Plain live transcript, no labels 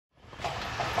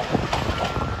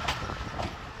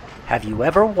Have you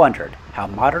ever wondered how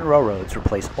modern railroads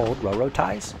replace old railroad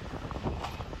ties?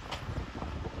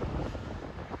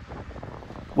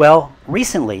 Well,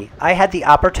 recently I had the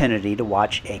opportunity to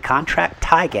watch a contract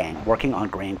tie gang working on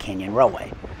Grand Canyon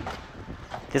Railway.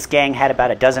 This gang had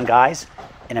about a dozen guys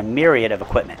and a myriad of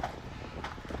equipment.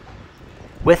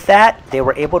 With that, they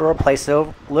were able to replace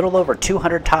a little over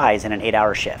 200 ties in an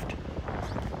 8-hour shift.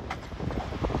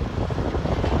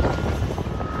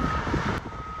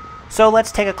 So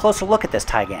let's take a closer look at this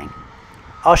tie gang.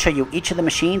 I'll show you each of the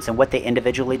machines and what they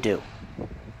individually do.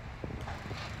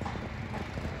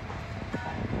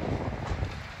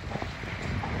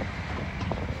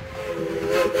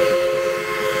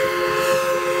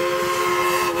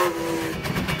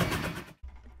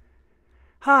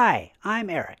 Hi, I'm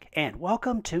Eric, and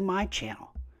welcome to my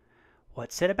channel.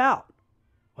 What's it about?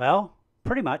 Well,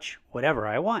 pretty much whatever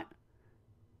I want.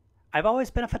 I've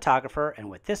always been a photographer, and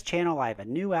with this channel I have a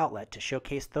new outlet to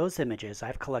showcase those images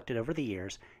I've collected over the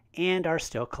years and are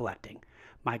still collecting.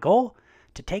 My goal?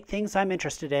 To take things I'm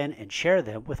interested in and share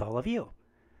them with all of you.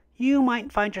 You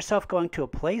might find yourself going to a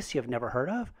place you've never heard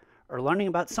of, or learning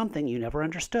about something you never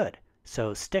understood.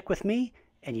 So stick with me,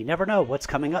 and you never know what's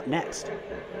coming up next.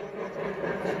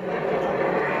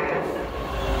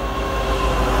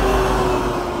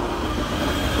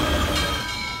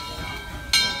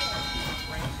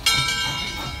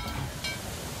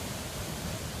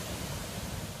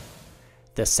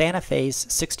 The Santa Fe's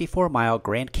 64-mile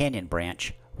Grand Canyon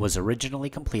branch was originally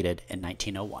completed in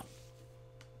 1901.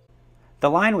 The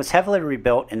line was heavily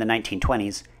rebuilt in the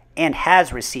 1920s and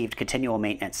has received continual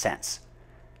maintenance since.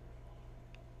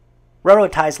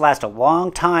 Railroad ties last a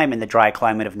long time in the dry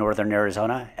climate of northern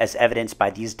Arizona, as evidenced by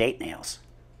these date nails.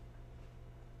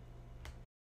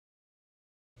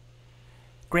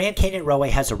 Grand Canyon Railway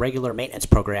has a regular maintenance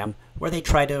program where they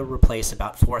try to replace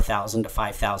about 4,000 to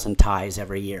 5,000 ties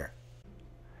every year.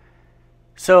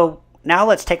 So now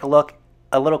let's take a look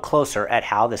a little closer at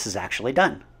how this is actually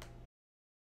done.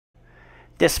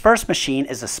 This first machine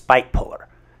is a spike puller.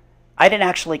 I didn't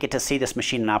actually get to see this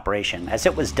machine in operation, as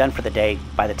it was done for the day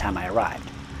by the time I arrived.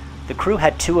 The crew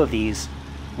had two of these,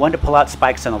 one to pull out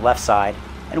spikes on the left side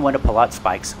and one to pull out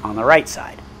spikes on the right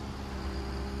side.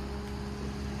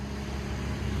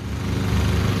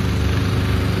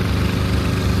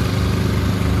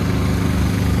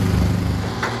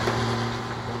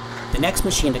 The next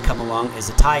machine to come along is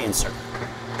a tie inserter.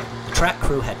 The track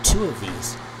crew had two of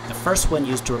these, the first one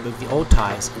used to remove the old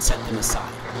ties and set them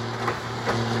aside.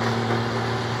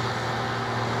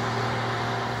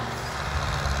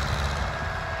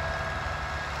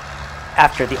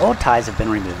 After the old ties have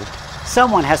been removed,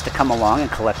 someone has to come along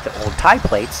and collect the old tie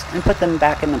plates and put them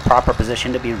back in the proper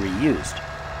position to be reused.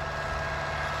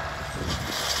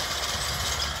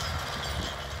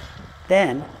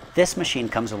 Then, this machine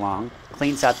comes along,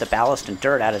 cleans out the ballast and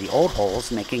dirt out of the old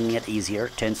holes, making it easier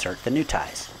to insert the new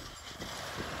ties.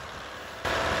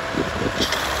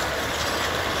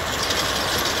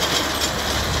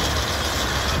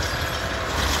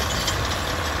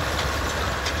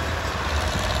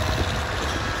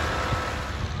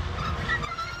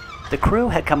 The crew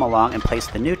had come along and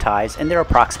placed the new ties in their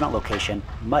approximate location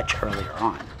much earlier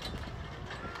on.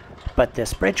 But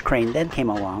this bridge crane then came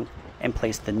along and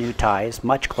placed the new ties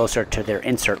much closer to their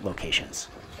insert locations.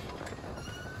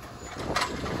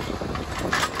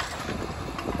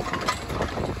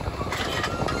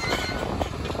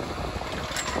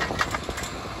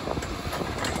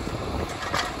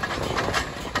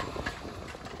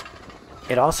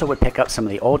 It also would pick up some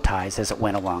of the old ties as it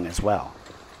went along as well.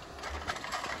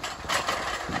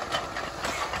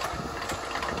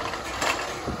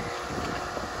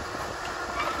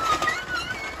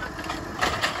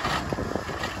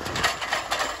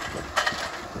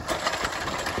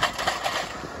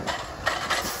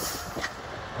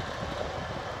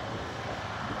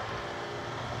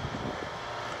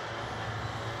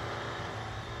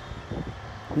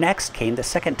 Next came the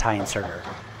second tie inserter.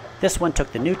 This one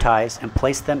took the new ties and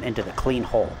placed them into the clean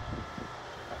hole.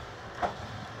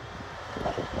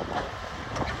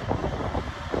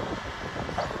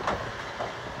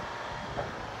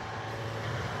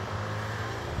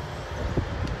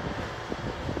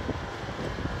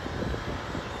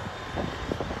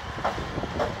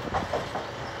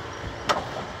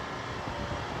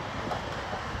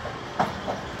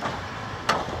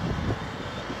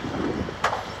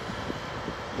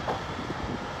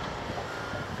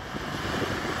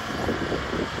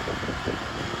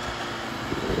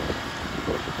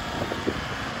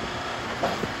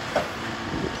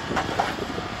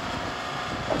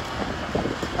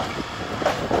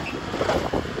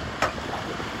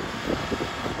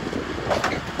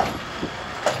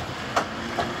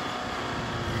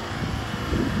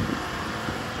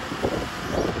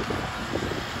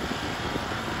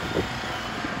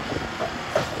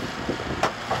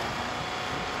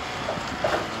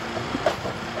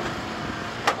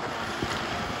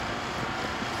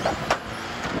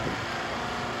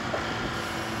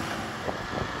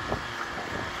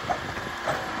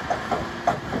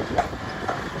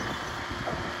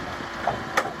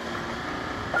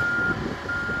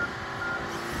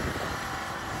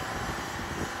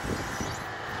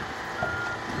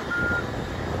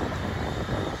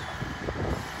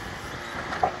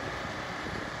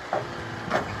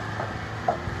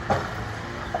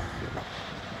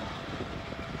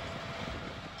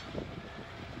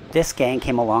 This gang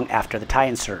came along after the tie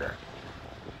inserter.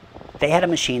 They had a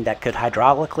machine that could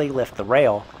hydraulically lift the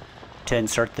rail to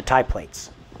insert the tie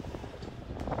plates.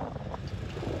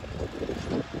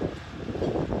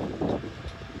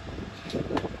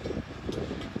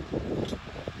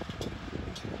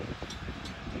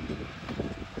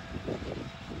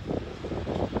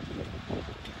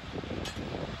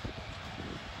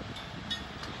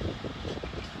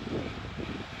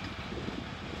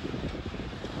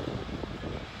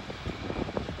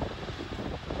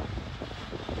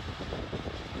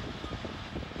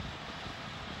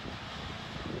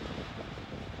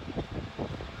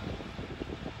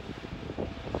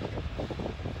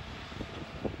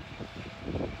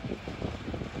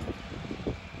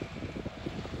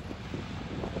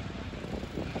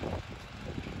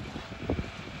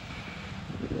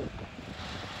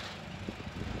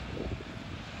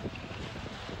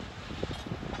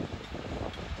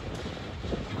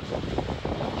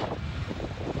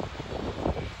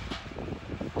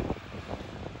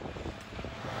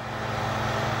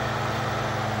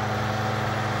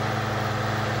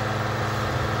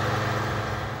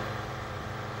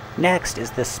 Next is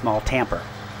this small tamper.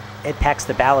 It packs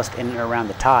the ballast in and around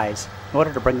the ties in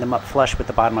order to bring them up flush with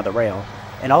the bottom of the rail,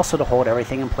 and also to hold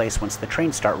everything in place once the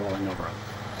trains start rolling over them.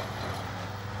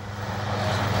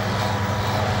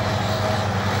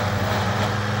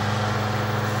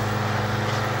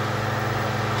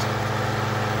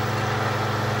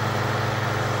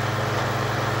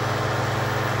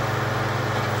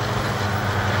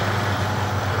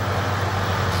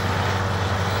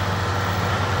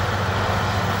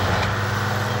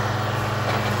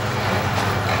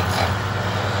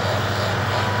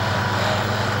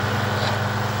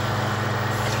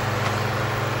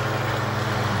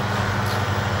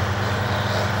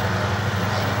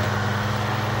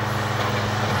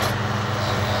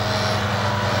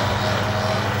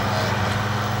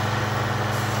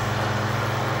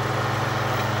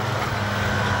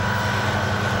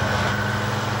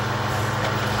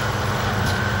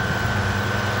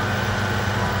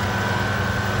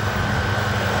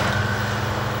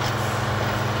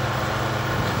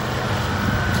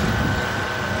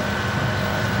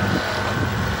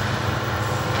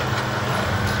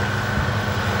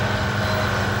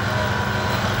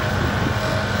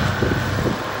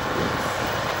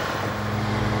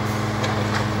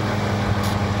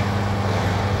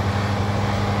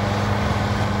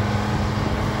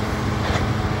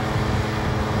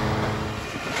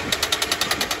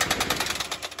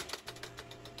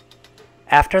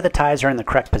 After the ties are in the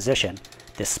correct position,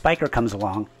 this spiker comes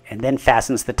along and then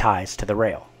fastens the ties to the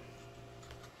rail.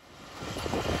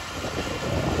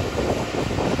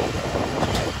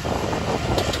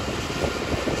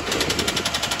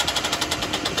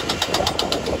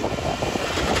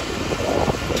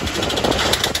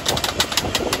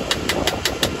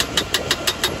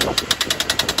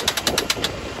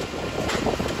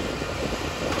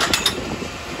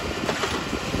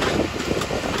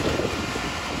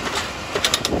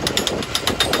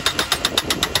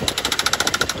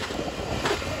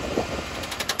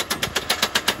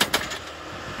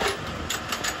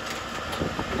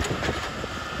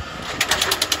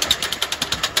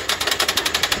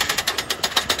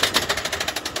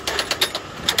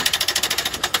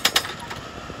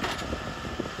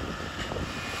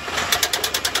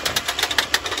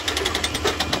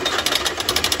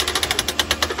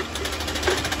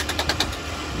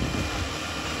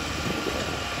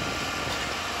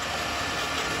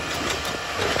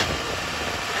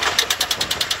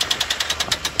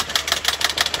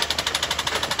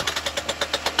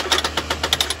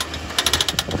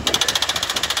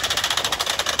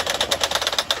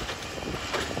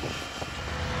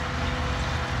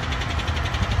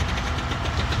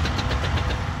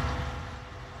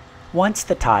 Once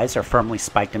the ties are firmly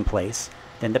spiked in place,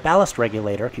 then the ballast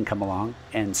regulator can come along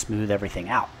and smooth everything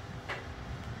out.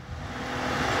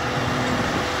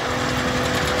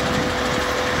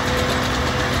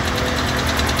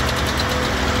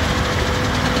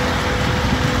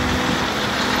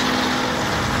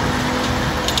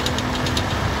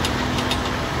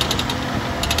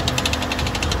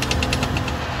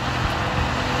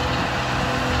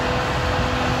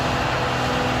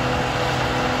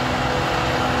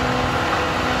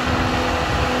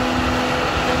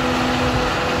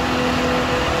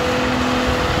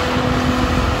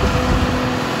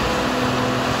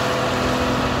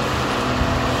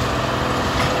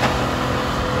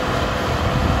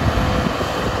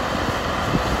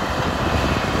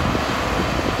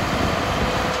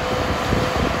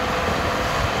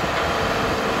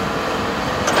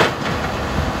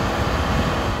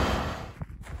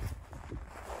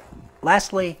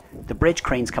 Lastly, the bridge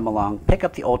cranes come along, pick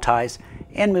up the old ties,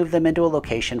 and move them into a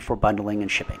location for bundling and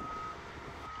shipping.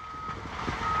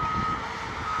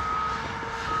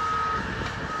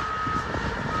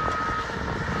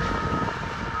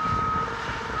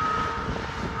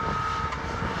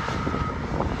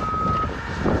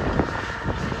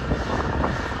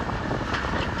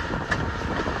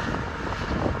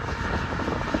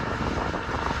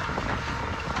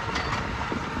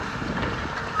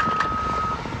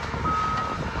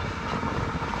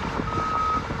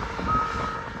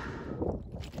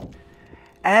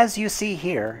 As you see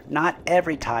here, not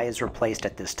every tie is replaced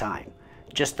at this time,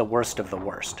 just the worst of the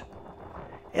worst.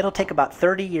 It'll take about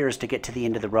 30 years to get to the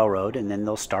end of the railroad, and then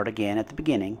they'll start again at the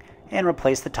beginning and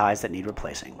replace the ties that need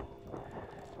replacing.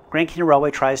 Grand Canyon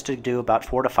Railway tries to do about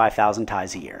 4,000 to 5,000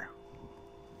 ties a year.